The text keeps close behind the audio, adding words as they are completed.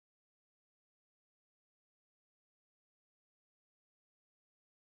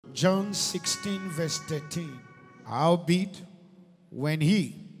John 16 verse 13. Howbeit, when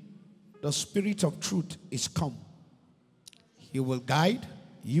he, the Spirit of truth, is come, he will guide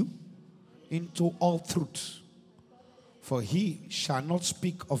you into all truth. For he shall not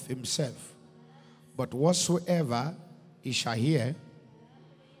speak of himself, but whatsoever he shall hear,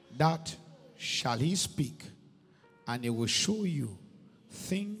 that shall he speak, and he will show you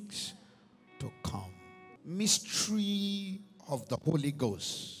things to come. Mystery of the Holy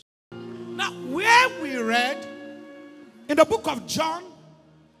Ghost. Now, where we read in the book of John,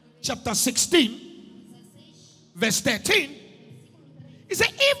 chapter 16, verse 13, it said,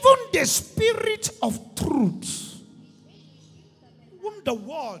 even the Spirit of truth, whom the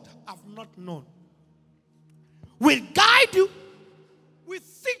world have not known, will guide you, will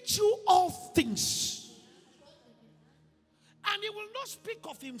teach you all things. And he will not speak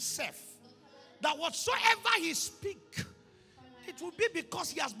of himself. That whatsoever he speak, it will be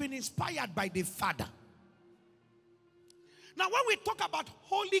because he has been inspired by the Father. Now, when we talk about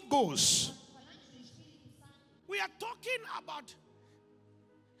Holy Ghost, we are talking about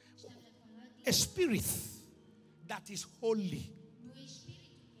a spirit that is holy.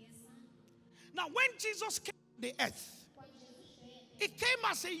 Now, when Jesus came to the earth, he came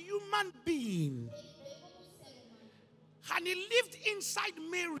as a human being. And he lived inside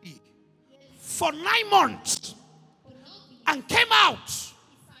Mary for 9 months. And came out.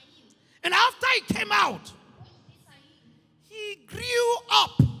 And after he came out, he grew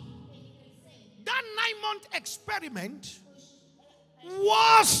up. That 9-month experiment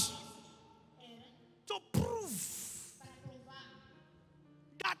was to prove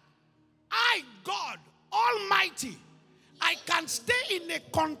that I, God Almighty, I can stay in a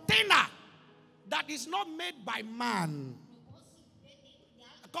container that is not made by man.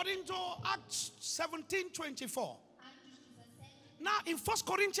 According to Acts 17:24. Now in 1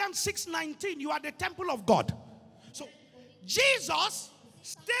 Corinthians 6:19, you are the temple of God. So Jesus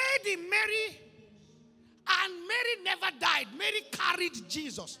stayed in Mary, and Mary never died. Mary carried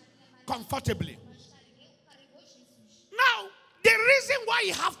Jesus comfortably. Now, the reason why he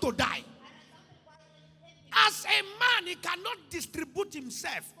have to die, as a man, he cannot distribute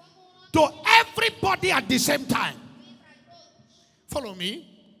himself to everybody at the same time. Follow me.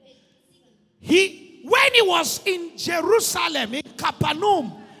 When he was in Jerusalem, in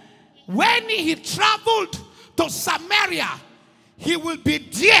Capernaum, when he traveled to Samaria, he will be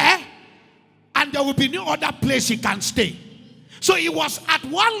there and there will be no other place he can stay. So he was at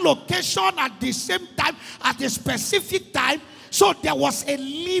one location at the same time, at a specific time. So there was a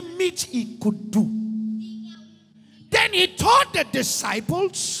limit he could do. Then he told the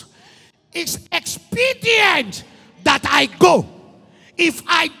disciples, it's expedient that I go. If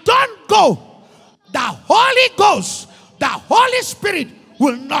I don't go, the Holy Ghost, the Holy Spirit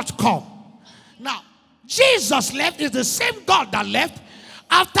will not come. Now, Jesus left, is the same God that left.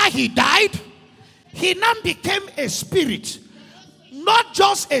 After he died, he now became a spirit. Not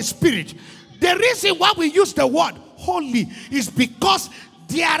just a spirit. The reason why we use the word holy is because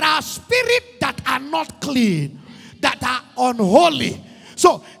there are spirits that are not clean, that are unholy.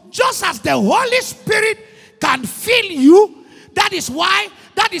 So, just as the Holy Spirit can fill you, that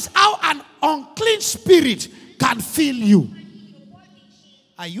is how an unclean spirit can fill you.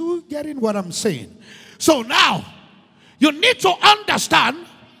 Are you getting what I'm saying? So now, you need to understand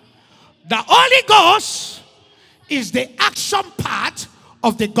the Holy Ghost is the action part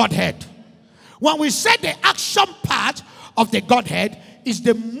of the Godhead. When we say the action part of the Godhead is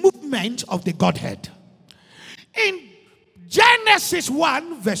the movement of the Godhead. In Genesis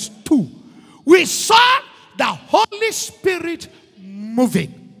 1 verse 2, we saw the Holy Spirit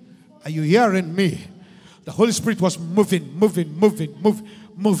moving. Are you hearing me? The Holy Spirit was moving.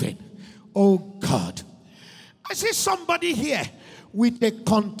 Oh God. I see somebody here with a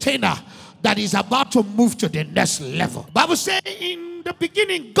container that is about to move to the next level. Bible says in the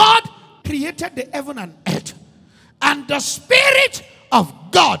beginning, God created the heaven and earth. And the Spirit of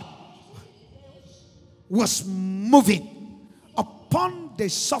God was moving upon the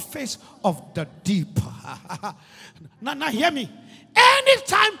surface of the deep. Now hear me.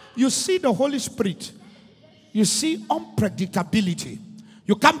 Anytime you see the Holy Spirit, you see unpredictability.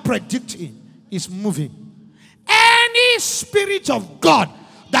 You can't predict it. It's moving. Any spirit of God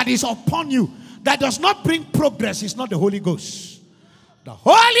that is upon you that does not bring progress is not the Holy Ghost. The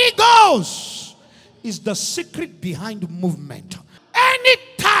Holy Ghost is the secret behind movement.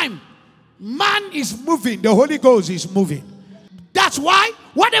 Anytime man is moving, the Holy Ghost is moving. That's why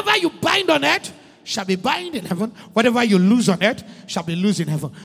whatever you bind on earth shall be bind in heaven. Whatever you lose on earth shall be loose in heaven.